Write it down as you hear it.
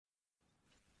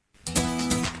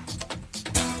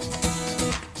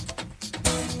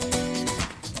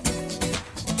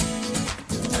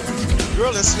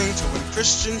You're listening to When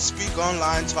Christians Speak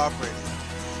Online Talk Radio,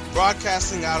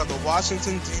 broadcasting out of the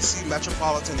Washington, D.C.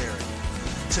 metropolitan area.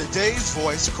 Today's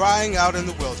voice crying out in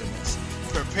the wilderness,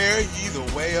 prepare ye the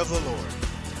way of the Lord.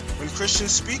 When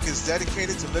Christians Speak is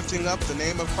dedicated to lifting up the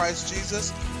name of Christ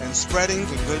Jesus and spreading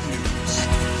the good news.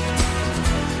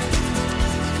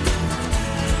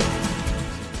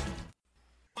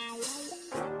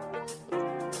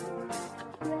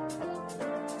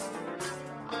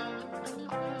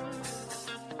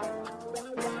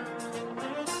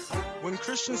 When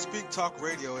Christians Speak Talk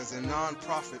Radio is a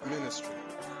non-profit ministry.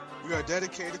 We are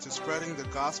dedicated to spreading the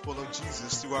gospel of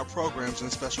Jesus through our programs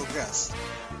and special guests.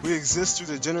 We exist through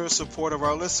the generous support of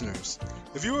our listeners.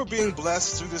 If you are being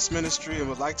blessed through this ministry and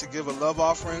would like to give a love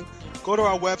offering, go to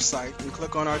our website and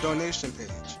click on our donation page.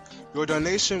 Your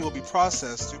donation will be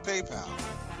processed through PayPal.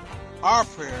 Our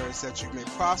prayer is that you may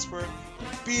prosper,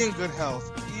 be in good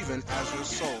health, even as your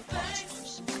soul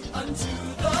prospers. Unto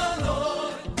the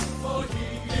Lord, for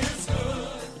he is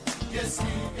good. Yes,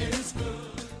 he is good.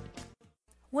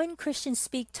 When Christians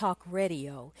Speak Talk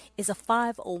Radio is a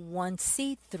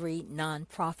 501c3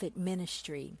 nonprofit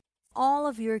ministry. All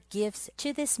of your gifts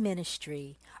to this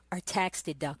ministry are tax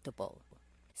deductible.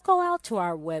 Go out to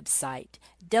our website,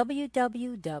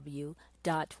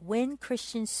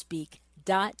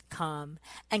 www.whenchristianspeak.com,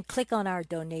 and click on our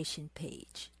donation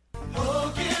page.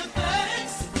 Oh, give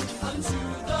thanks unto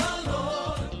the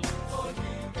Lord, for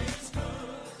he is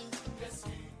good. Yes,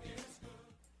 he is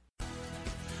good.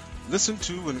 Listen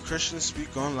to When Christians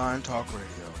Speak Online Talk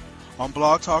Radio on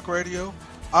Blog Talk Radio,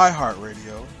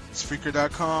 iHeartRadio,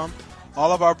 Spreaker.com.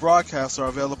 All of our broadcasts are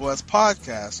available as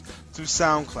podcasts through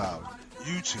SoundCloud,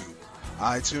 YouTube,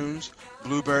 iTunes,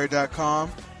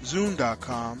 Blueberry.com,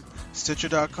 Zoom.com,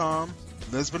 Stitcher.com,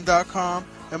 Lisbon.com,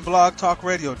 and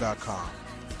BlogTalkRadio.com.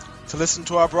 To listen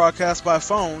to our broadcast by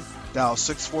phone, dial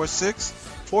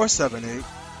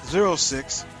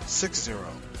 646-478-0660.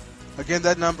 Again,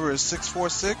 that number is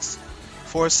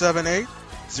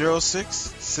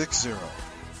 646-478-0660.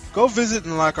 Go visit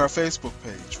and like our Facebook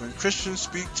page, When Christians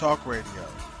Speak Talk Radio.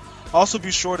 Also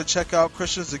be sure to check out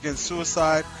Christians Against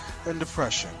Suicide and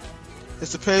Depression.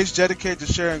 It's a page dedicated to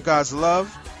sharing God's love,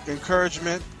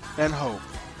 encouragement, and hope.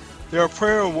 There are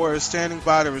prayer warriors standing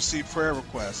by to receive prayer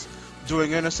requests,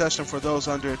 doing intercession for those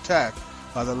under attack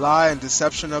by the lie and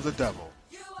deception of the devil.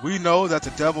 We know that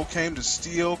the devil came to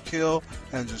steal, kill,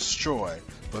 and destroy,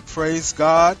 but praise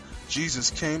God, Jesus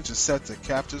came to set the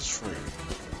captives free.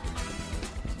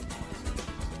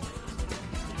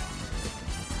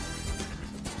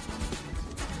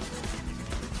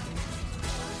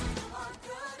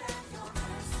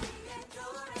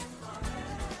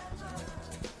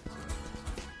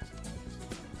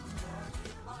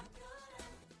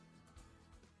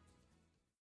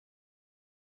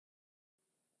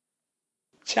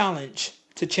 Challenge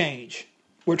to change,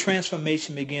 where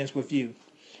transformation begins with you.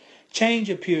 Change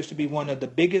appears to be one of the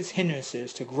biggest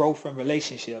hindrances to growth in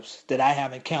relationships that I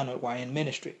have encountered while in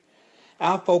ministry.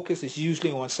 Our focus is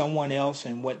usually on someone else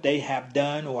and what they have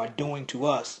done or are doing to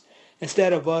us,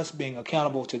 instead of us being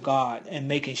accountable to God and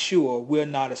making sure we're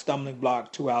not a stumbling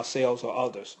block to ourselves or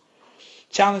others.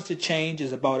 Challenge to change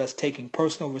is about us taking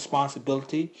personal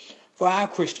responsibility for our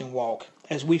Christian walk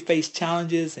as we face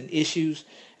challenges and issues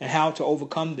and how to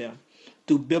overcome them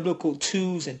through biblical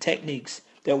tools and techniques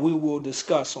that we will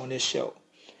discuss on this show.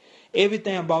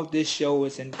 Everything about this show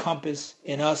is encompassed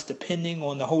in us depending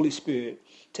on the Holy Spirit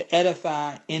to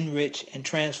edify, enrich, and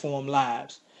transform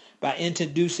lives by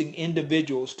introducing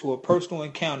individuals to a personal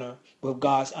encounter with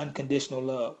God's unconditional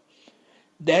love.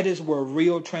 That is where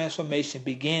real transformation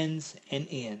begins and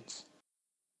ends.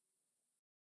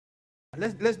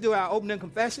 Let's do our opening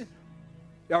confession.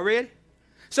 Y'all ready?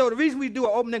 So the reason we do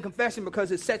an opening confession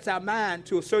because it sets our mind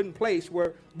to a certain place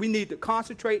where we need to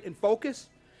concentrate and focus.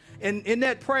 And in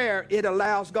that prayer, it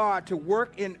allows God to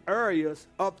work in areas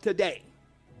of today.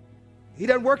 He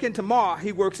doesn't work in tomorrow,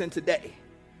 he works in today.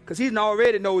 Because he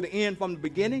already knows the end from the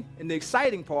beginning. And the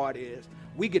exciting part is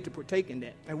we get to partake in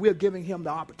that. And we're giving him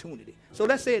the opportunity. So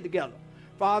let's say it together.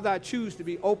 Father, I choose to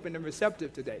be open and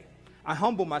receptive today. I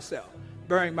humble myself,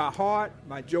 bearing my heart,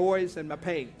 my joys, and my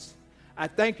pains. I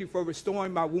thank you for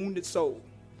restoring my wounded soul.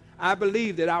 I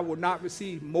believe that I will not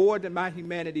receive more than my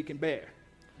humanity can bear.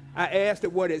 I ask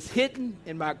that what is hidden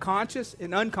in my conscious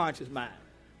and unconscious mind,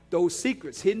 those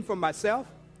secrets hidden from myself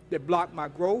that block my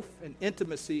growth and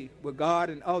intimacy with God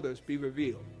and others, be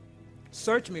revealed.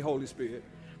 Search me, Holy Spirit.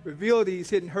 Reveal these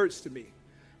hidden hurts to me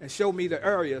and show me the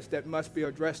areas that must be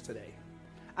addressed today.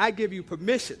 I give you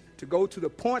permission to go to the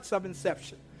points of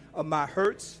inception of my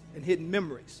hurts and hidden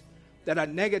memories that are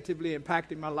negatively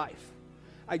impacting my life.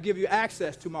 I give you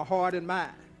access to my heart and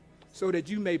mind so that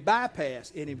you may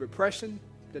bypass any repression,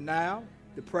 denial,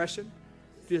 depression,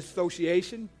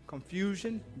 dissociation,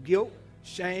 confusion, guilt,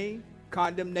 shame,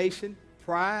 condemnation,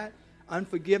 pride,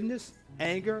 unforgiveness,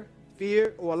 anger,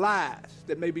 fear, or lies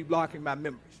that may be blocking my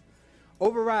memories.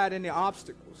 Override any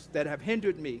obstacles that have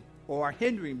hindered me or are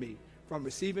hindering me from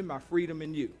receiving my freedom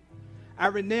in you. I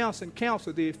renounce and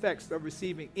cancel the effects of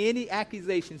receiving any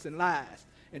accusations and lies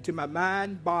into my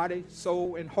mind, body,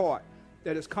 soul, and heart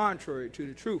that is contrary to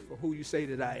the truth of who you say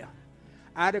that I am.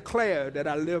 I declare that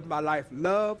I live my life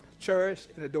loved, cherished,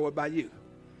 and adored by you.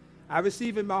 I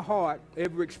receive in my heart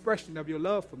every expression of your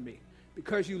love for me.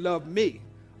 Because you love me,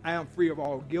 I am free of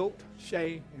all guilt,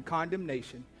 shame, and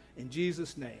condemnation. In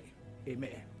Jesus' name,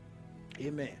 amen.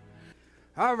 Amen.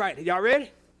 All right, y'all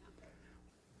ready?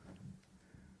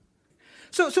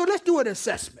 So let's do an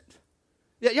assessment.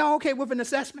 Y'all okay with an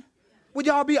assessment? Would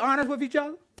y'all be honest with each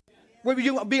other? Would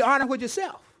you be honest with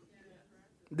yourself?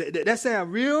 That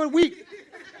sounds real weak.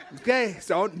 Okay,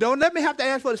 so don't let me have to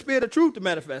ask for the spirit of truth to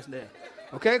manifest there.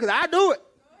 Okay, because I do it.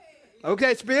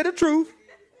 Okay, spirit of truth.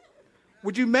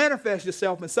 Would you manifest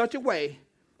yourself in such a way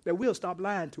that we'll stop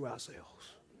lying to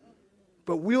ourselves?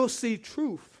 But we'll see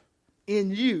truth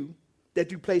in you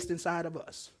that you placed inside of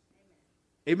us.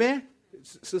 Amen?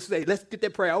 So say, let's get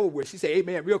that prayer over with. She said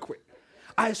amen real quick.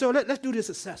 All right, so let's do this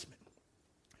assessment.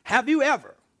 Have you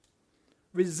ever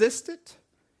resisted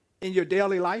in your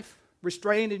daily life?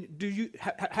 Restrained?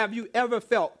 Have you ever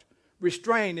felt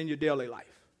restrained in your daily life?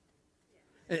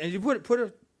 And you put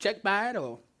a check by it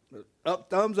or up,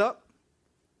 thumbs up.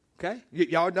 Okay?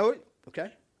 Y'all know it?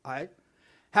 Okay? All right.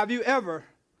 Have you ever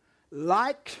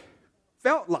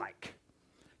felt like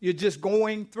you're just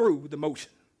going through the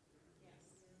motion?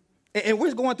 And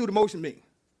what's going through the motion mean?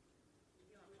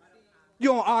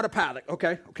 You're on autopilot,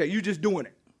 okay? Okay, you just doing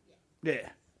it. Yeah.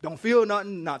 Don't feel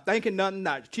nothing, not thinking nothing,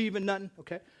 not achieving nothing,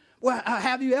 okay? Well,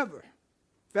 have you ever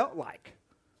felt like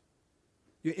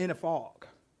you're in a fog?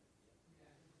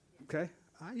 Okay?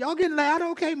 All right, y'all getting louder,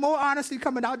 okay? More honesty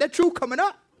coming out. That truth coming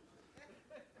up.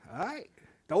 All right.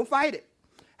 Don't fight it.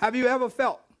 Have you ever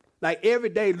felt like every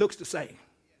day looks the same?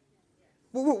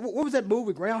 What was that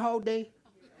movie, Groundhog Day?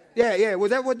 Yeah.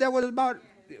 Was that what that was about?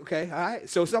 Okay, all right.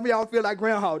 So some of y'all feel like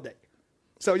Groundhog Day.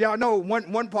 So y'all know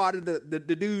one part of the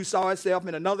dude saw himself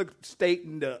in another state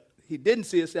and he didn't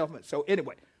see himself. So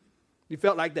anyway, you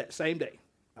felt like that same day.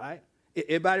 All right.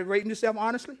 Everybody rating yourself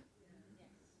honestly?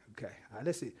 Okay. All right,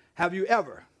 let's see. Have you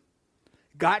ever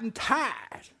gotten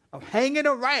tired of hanging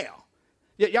around?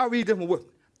 Y'all read this one with me.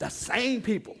 The same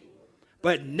people,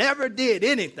 but never did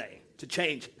anything to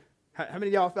change it. How many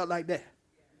of y'all felt like that?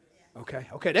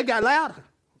 Okay, that got louder.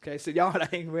 Okay, so y'all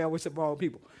hang around with some wrong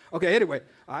people. Okay, anyway,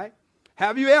 all right.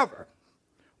 Have you ever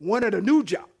wanted a new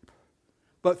job,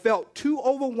 but felt too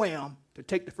overwhelmed to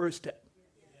take the first step?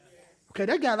 Okay,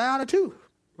 that got louder too.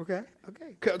 Okay.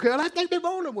 Because I think they're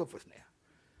rolling with us now.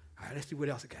 All right, let's see what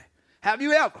else. Okay. Have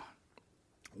you ever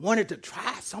wanted to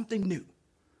try something new,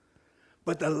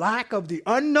 but the lack of the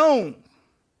unknown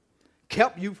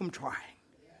kept you from trying?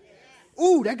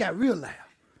 Ooh, that got real loud.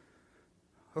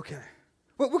 Okay.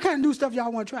 What kind of new stuff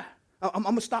y'all want to try? I'm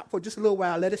going to stop for just a little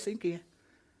while. Let it sink in.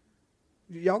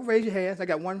 Y'all raise your hands. I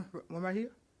got one right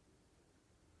here.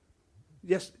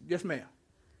 Yes, ma'am.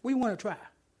 What do you want to try?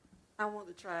 I want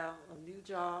to try a new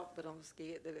job, but I'm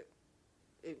scared that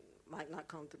it might not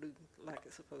come through like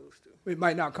it's supposed to. It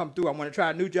might not come through. I want to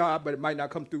try a new job, but it might not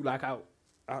come through like I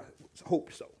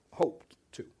hoped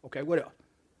to. Okay, what else?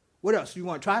 What else? You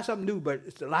want to try something new, but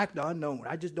it's like the unknown.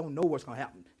 I just don't know what's going to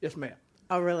happen. Yes, ma'am.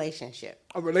 A relationship.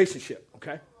 A relationship,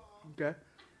 okay.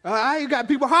 You got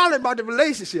people hollering about the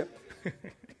relationship. All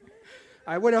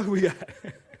right, what else we got?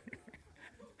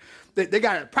 they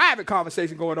got a private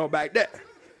conversation going on back there.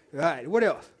 All right, what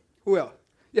else? Who else?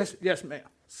 Yes, ma'am.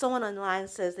 Someone online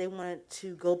says they wanted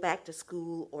to go back to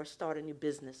school or start a new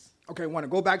business. Okay, want to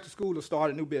go back to school or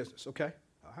start a new business, okay.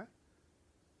 All right.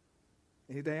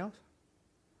 Anything else?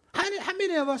 How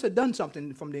many of us have done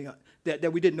something from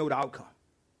that we didn't know the outcome?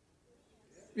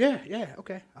 Yeah,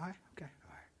 okay, all right.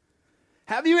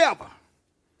 Have you ever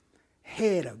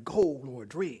had a goal or a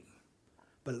dream,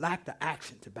 but lacked the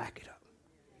action to back it up?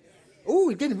 Ooh,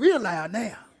 it's getting real loud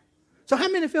now. So how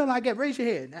many feel like that? Raise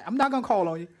your hand. I'm not going to call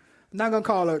on you. I'm not going to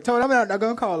call on you. Tony, I'm not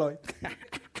going to call on you.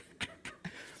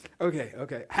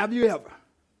 Okay. Have you ever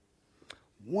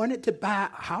wanted to buy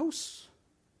a house,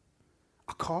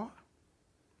 a car,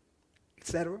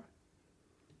 etc.,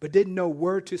 but didn't know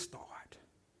where to start?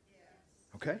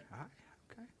 Okay, all right,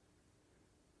 okay.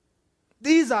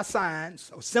 These are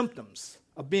signs or symptoms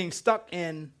of being stuck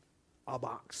in a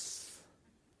box.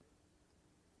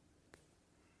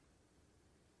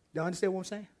 Y'all understand what I'm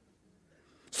saying?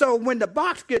 So when the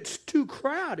box gets too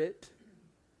crowded,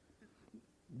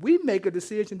 we make a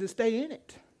decision to stay in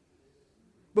it.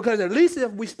 Because at least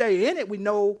if we stay in it, we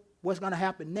know what's going to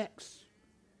happen next.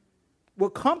 We're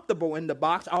comfortable in the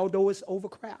box, although it's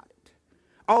overcrowded.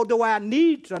 Although our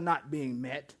needs are not being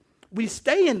met, we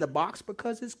stay in the box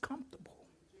because it's comfortable,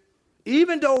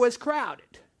 even though it's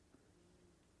crowded.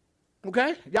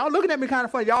 Okay? Y'all looking at me kind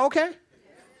of funny. Y'all okay?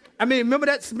 I mean, remember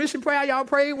that submission prayer y'all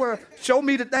prayed where show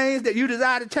me the things that you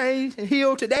desire to change and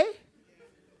heal today?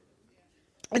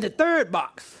 In the third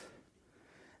box,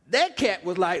 that cat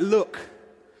was like, look,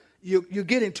 you're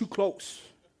getting too close.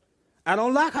 I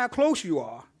don't like how close you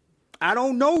are. I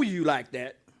don't know you like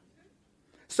that.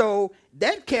 So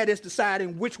that cat is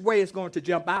deciding which way it's going to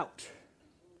jump out.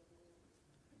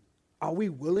 Are we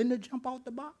willing to jump out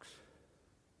the box?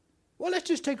 Well, let's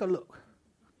just take a look.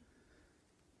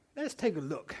 Let's take a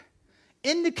look.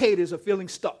 Indicators of feeling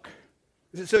stuck.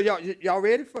 So y'all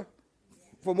ready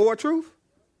for more truth?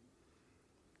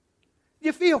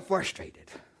 You feel frustrated.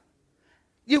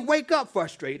 You wake up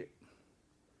frustrated.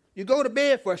 You go to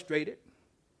bed frustrated.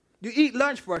 You eat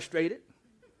lunch frustrated.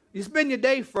 You spend your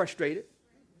day frustrated.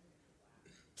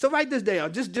 So write this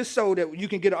down, just so that you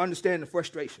can get an understanding of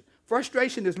frustration.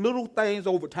 Frustration is little things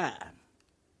over time.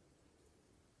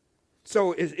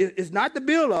 So it's not the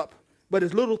build up, but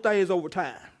it's little things over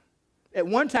time. At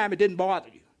one time, it didn't bother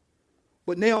you,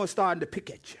 but now it's starting to pick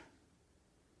at you.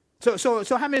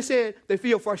 So how many said they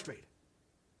feel frustrated?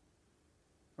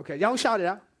 Okay, y'all shout it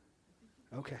out.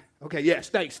 Okay, yes,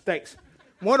 thanks.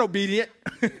 One obedient.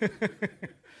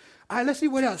 All right, let's see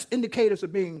what else. Indicators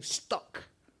of being stuck.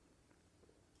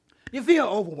 You feel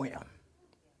overwhelmed.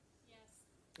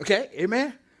 Yes. Okay,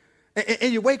 amen?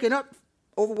 And you're waking up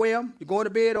overwhelmed. You're going to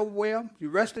bed overwhelmed.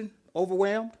 You're resting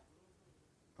overwhelmed.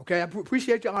 Okay, I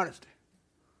appreciate your honesty.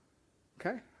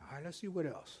 Okay, all right, let's see what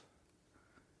else.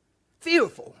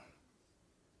 Fearful.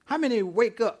 How many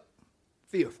wake up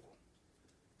fearful?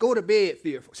 Go to bed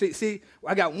fearful. See,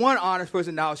 I got one honest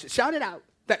person now. Shout it out.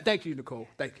 Thank you, Nicole.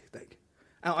 Thank you.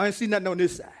 I don't see nothing on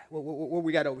this side. What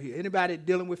we got over here? Anybody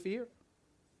dealing with fear?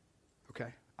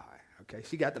 Okay, all right, okay.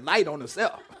 She got the light on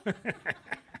herself.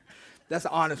 That's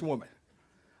an honest woman.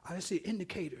 All right, let's see,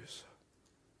 indicators.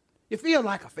 You feel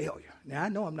like a failure. Now, I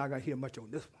know I'm not going to hear much on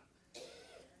this one.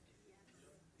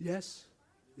 Yes?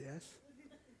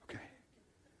 Okay.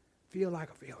 Feel like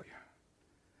a failure.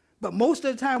 But most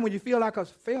of the time when you feel like a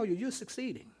failure, you're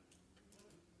succeeding.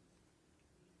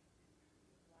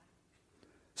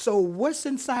 So what's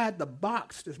inside the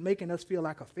box that's making us feel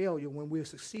like a failure when we're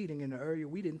succeeding in the area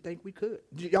we didn't think we could?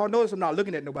 Y'all notice I'm not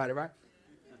looking at nobody, right?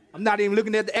 I'm not even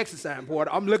looking at the exercise board.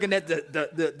 I'm looking at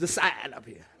the side up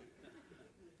here.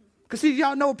 Because see,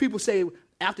 y'all know people say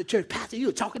after church, Pastor, you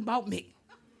were talking about me.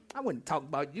 I wouldn't talk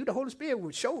about you. The Holy Spirit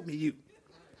would show me you.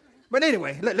 But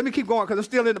anyway, let me keep going because I'm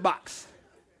still in the box.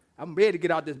 I'm ready to get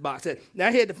out this box. Now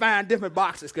I had to find different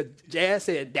boxes because Jazz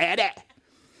said, Daddy,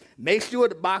 make sure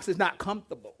the box is not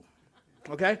comfortable.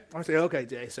 Okay? I said, okay,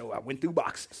 Jay. So I went through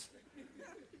boxes.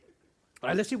 All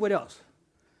right, let's see what else.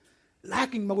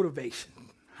 Lacking motivation.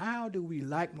 How do we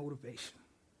lack motivation?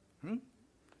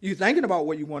 You're thinking about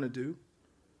what you want to do,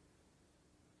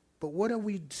 but what are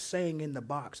we saying in the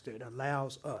box that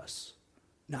allows us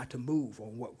not to move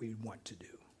on what we want to do?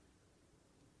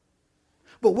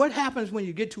 But what happens when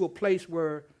you get to a place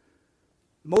where,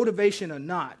 motivation or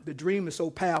not, the dream is so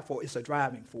powerful, it's a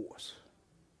driving force?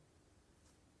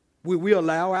 Will we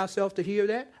allow ourselves to hear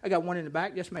that? I got one in the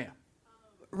back. Yes, ma'am.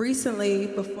 Recently,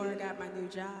 before I got my new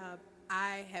job,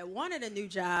 I had wanted a new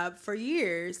job for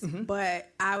years, but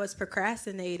I was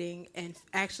procrastinating and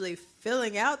actually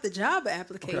filling out the job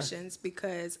applications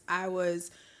because I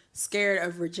was scared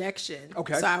of rejection.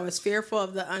 Okay. So I was fearful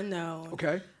of the unknown.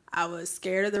 Okay. I was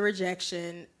scared of the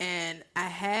rejection, and I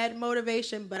had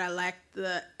motivation, but I lacked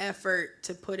the effort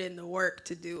to put in the work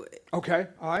to do it. Okay,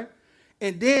 all right.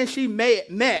 And then she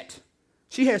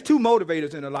she has two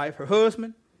motivators in her life, her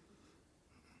husband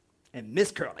and Miss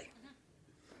Curly.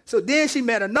 So then she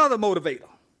met another motivator.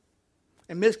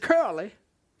 And Miss Curly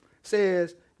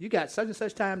says, you got such and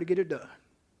such time to get it done.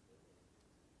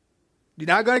 You're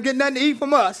not going to get nothing to eat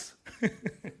from us.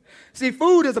 See,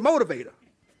 food is a motivator.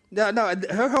 No,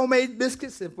 her homemade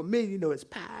biscuits, and for me, it's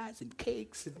pies and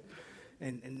cakes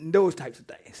and those types of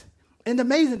things. And the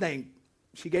amazing thing,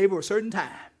 she gave her a certain time.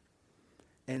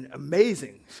 And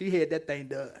amazing, she had that thing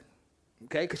done.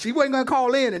 Okay? Because she wasn't going to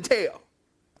call in and tell.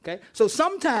 Okay? So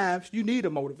sometimes you need a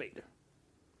motivator.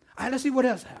 All right, let's see what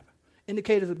else happened.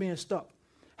 Indicators of being stuck.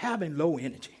 Having low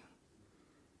energy.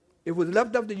 If it was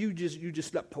left up to you, just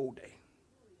slept the whole day.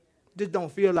 Just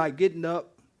don't feel like getting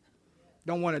up,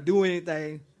 don't want to do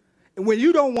anything. And when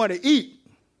you don't want to eat,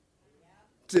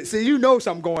 see, you know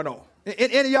something going on.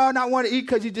 Any of y'all not want to eat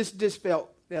because you just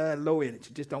felt low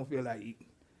energy, just don't feel like eating.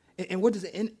 And what does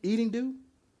eating do?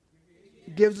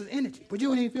 It gives us energy, but you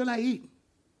don't even feel like eating.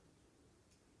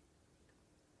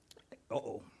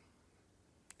 Uh-oh.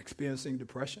 Experiencing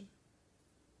depression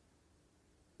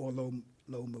or low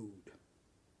mood.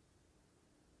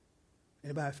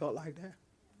 Anybody felt like that?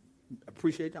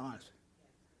 Appreciate the honesty.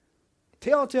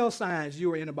 Telltale signs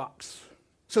you are in a box.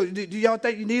 So do y'all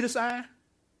think you need a sign?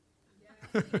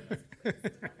 Yeah.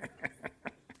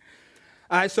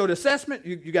 All right, so the assessment,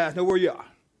 you guys know where you are.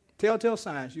 Telltale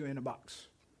signs you're in a box.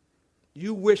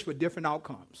 You wish for different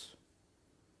outcomes,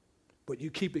 but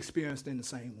you keep experiencing the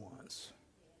same ones.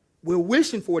 We're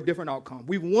wishing for a different outcome.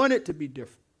 We want it to be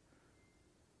different.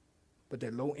 But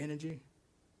that low energy,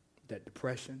 that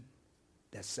depression,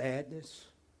 that sadness,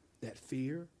 that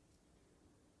fear,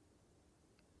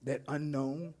 that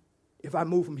unknown, if I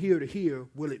move from here to here,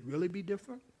 will it really be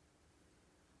different?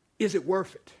 Is it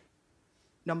worth it?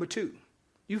 Number 2,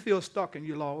 you feel stuck and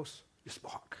you lost your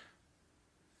spark.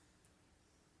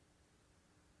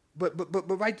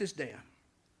 But write this down.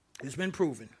 It's been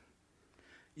proven.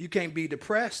 You can't be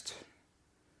depressed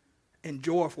and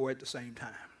joyful at the same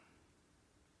time.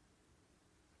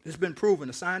 It's been proven,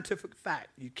 a scientific fact.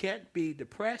 You can't be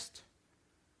depressed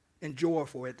and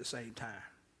joyful at the same time.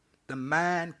 The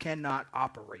mind cannot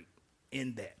operate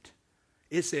in that.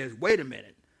 It says, wait a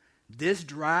minute, this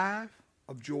drive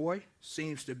of joy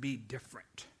seems to be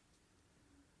different.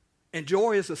 And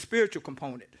joy is a spiritual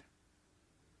component.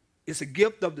 It's a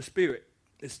gift of the Spirit.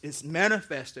 It's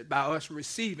manifested by us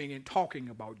receiving and talking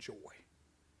about joy.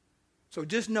 So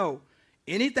just know,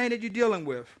 anything that you're dealing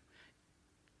with,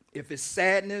 if it's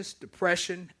sadness,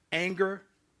 depression, anger,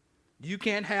 you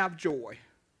can't have joy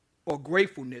or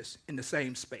gratefulness in the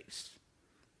same space.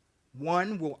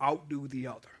 One will outdo the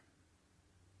other.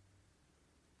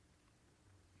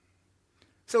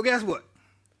 So guess what?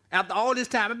 After all this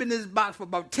time, I've been in this box for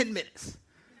about 10 minutes.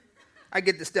 I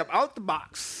get to step out the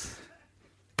box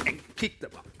and kick the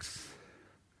box.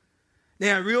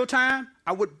 Now, in real time,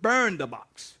 I would burn the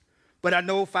box. But I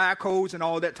know fire codes and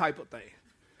all that type of thing.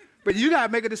 But you got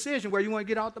to make a decision where you want to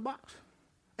get out the box.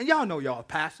 And y'all know y'all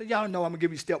pastor. Y'all know I'm going to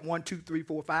give you step 1, 2, 3,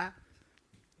 4, 5.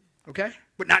 Okay?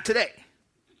 But not today.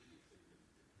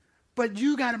 But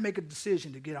you got to make a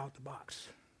decision to get out the box.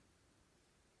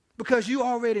 Because you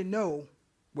already know,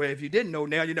 well, if you didn't know,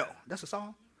 now you know. That's a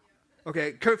song?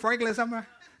 Okay, Kurt Franklin somewhere?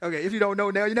 Okay, if you don't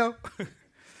know, now you know.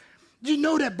 You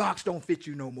know that box don't fit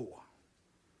you no more.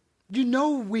 You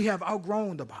know we have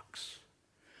outgrown the box.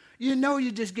 You know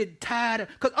you just get tired of,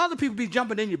 because other people be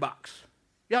jumping in your box.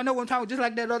 Y'all know what I'm talking about, just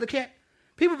like that other cat?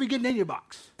 People be getting in your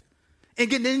box and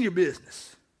getting in your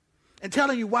business and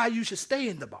telling you why you should stay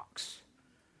in the box.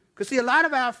 Because see, a lot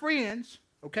of our friends,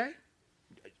 okay,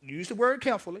 use the word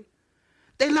carefully,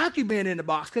 they like you being in the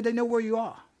box because they know where you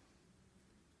are.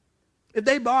 If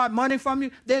they borrowed money from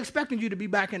you, they're expecting you to be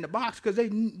back in the box because they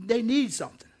need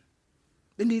something.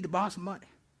 They need to borrow some money.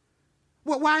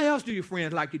 Well, why else do your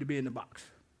friends like you to be in the box?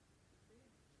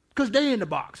 Because they're in the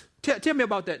box. Tell me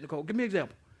about that, Nicole. Give me an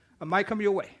example. I might come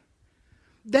your way.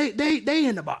 They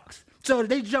in the box. So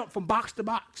they jump from box to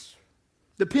box,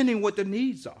 depending on what their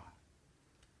needs are.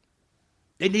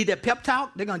 They need that pep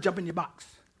talk, they're going to jump in your box.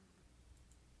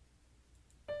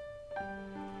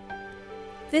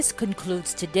 This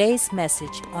concludes today's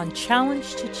message on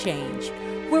Challenge to Change,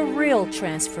 where real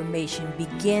transformation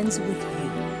begins with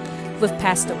you, with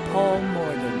Pastor Paul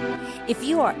Morgan. If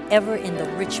you are ever in the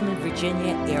Richmond,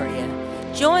 Virginia area,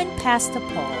 join Pastor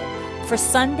Paul for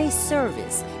Sunday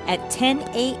service at 10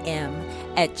 a.m.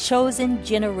 at Chosen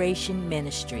Generation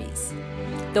Ministries.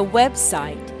 The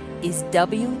website is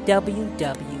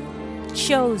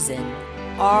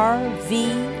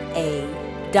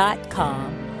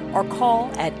www.chosenrva.com or call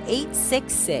at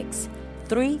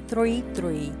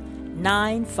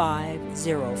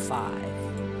 866-333-9505.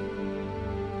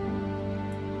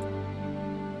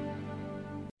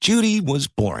 Judy was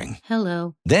boring.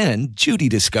 Hello. Then Judy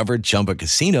discovered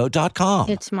ChumbaCasino.com.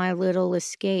 It's my little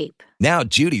escape. Now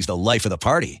Judy's the life of the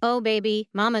party. Oh, baby,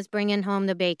 mama's bringing home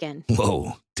the bacon.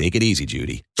 Whoa, take it easy,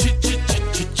 Judy.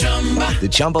 The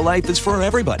Chumba life is for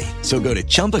everybody. So go to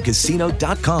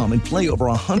ChumbaCasino.com and play over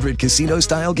 100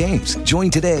 casino-style games. Join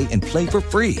today and play for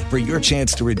free for your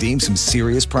chance to redeem some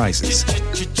serious prizes.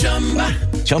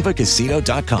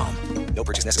 ChumbaCasino.com. No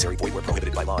purchase necessary. Void where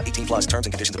prohibited by law. 18+ terms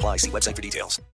and conditions apply. See website for details.